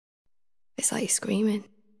It's like screaming,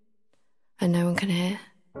 and no one can hear.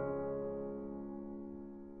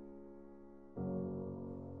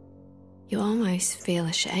 You almost feel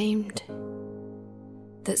ashamed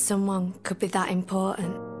that someone could be that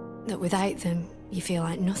important, that without them, you feel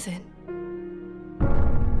like nothing.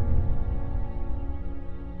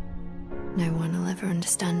 No one will ever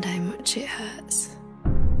understand how much it hurts.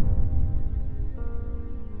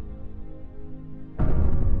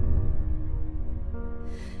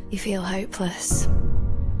 You feel hopeless,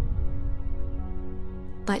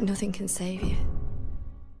 like nothing can save you.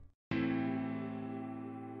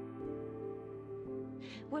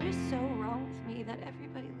 What is so wrong with me that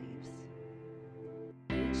everybody leaves?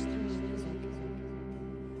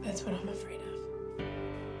 That's what I'm afraid of.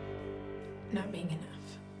 Not being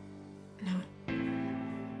enough. Not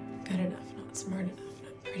good enough, not smart enough,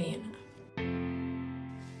 not pretty enough.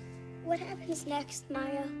 What happens next,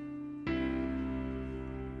 Maya?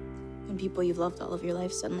 When people you've loved all of your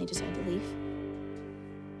life suddenly decide to leave?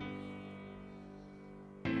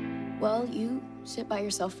 Well, you sit by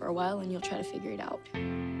yourself for a while and you'll try to figure it out.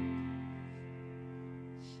 And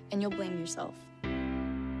you'll blame yourself.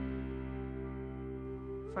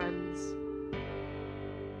 Friends.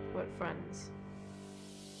 What friends?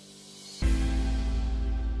 You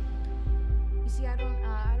see, I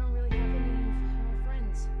don't really have any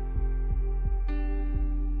friends.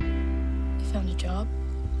 You found a job?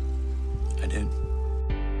 I did.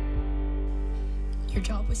 Your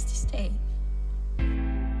job was to stay. I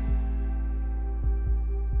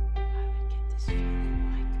would get this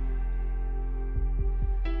feeling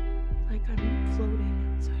like I'm floating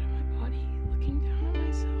outside of my body, looking down on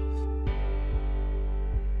myself.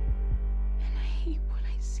 And I hate what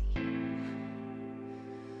I see.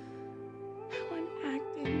 How I'm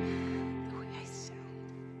acting, the way I sound.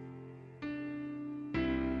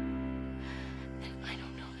 And I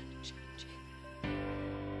don't know how to change it.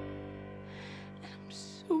 And I'm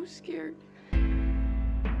so scared that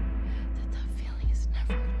feeling is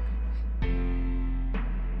never gonna go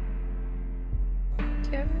away. Do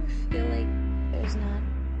you ever feel like there's not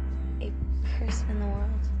a person in the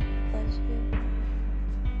world that loves you?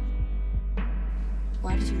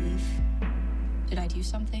 Why did you leave? Did I do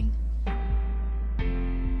something?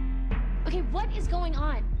 Okay, what is going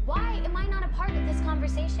on? Why am I not a part of this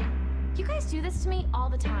conversation? You guys do this to me all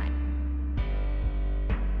the time.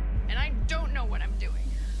 And I don't know what I'm doing.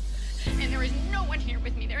 And there is no one here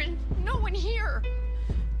with me. There is no one here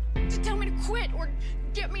to tell me to quit or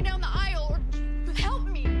get me down the aisle or help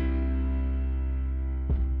me.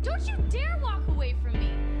 Don't you dare walk away from me.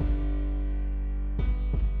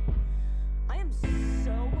 I am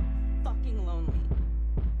so fucking lonely.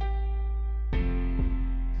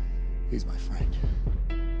 He's my friend.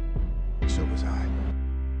 So was I.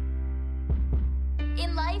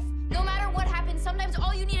 In life, no matter what happens, sometimes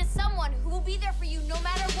all you need is someone who will be there for you no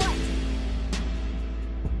matter what.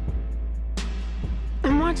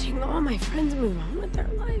 I'm watching all my friends move on with their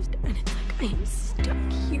lives, and it's like I am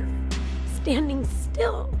stuck here, standing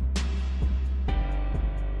still.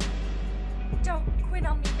 Don't quit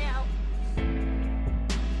on me now.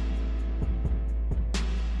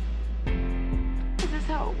 Is this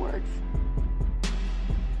how it works?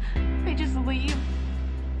 I just leave.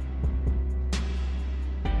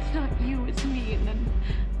 It's not you, it's me, and then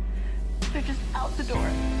they're just out the door.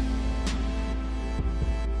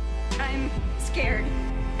 I'm scared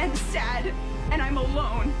and sad and I'm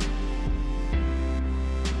alone.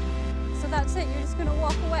 So that's it? You're just gonna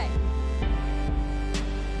walk away?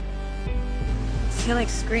 I feel like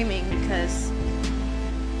screaming because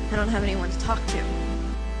I don't have anyone to talk to.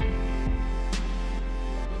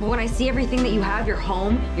 But when I see everything that you have, your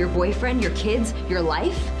home, your boyfriend, your kids, your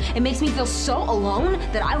life, it makes me feel so alone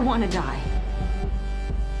that I want to die.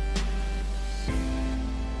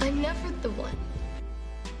 I'm never the one